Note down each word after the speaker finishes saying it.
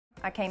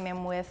I came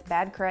in with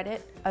bad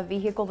credit, a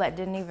vehicle that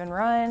didn't even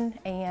run,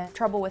 and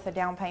trouble with a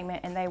down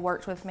payment, and they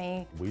worked with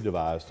me. We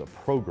devised a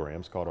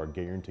program, it's called our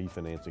Guarantee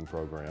Financing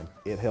Program.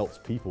 It helps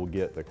people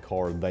get the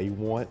car they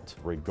want,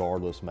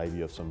 regardless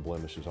maybe of some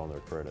blemishes on their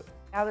credit.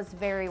 I was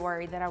very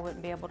worried that I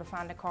wouldn't be able to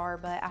find a car,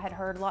 but I had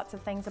heard lots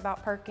of things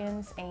about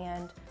Perkins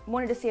and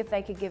wanted to see if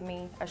they could give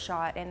me a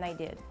shot, and they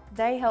did.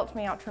 They helped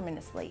me out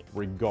tremendously.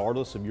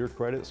 Regardless of your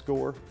credit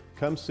score,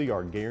 come see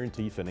our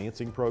Guarantee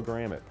Financing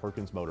Program at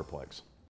Perkins Motorplex.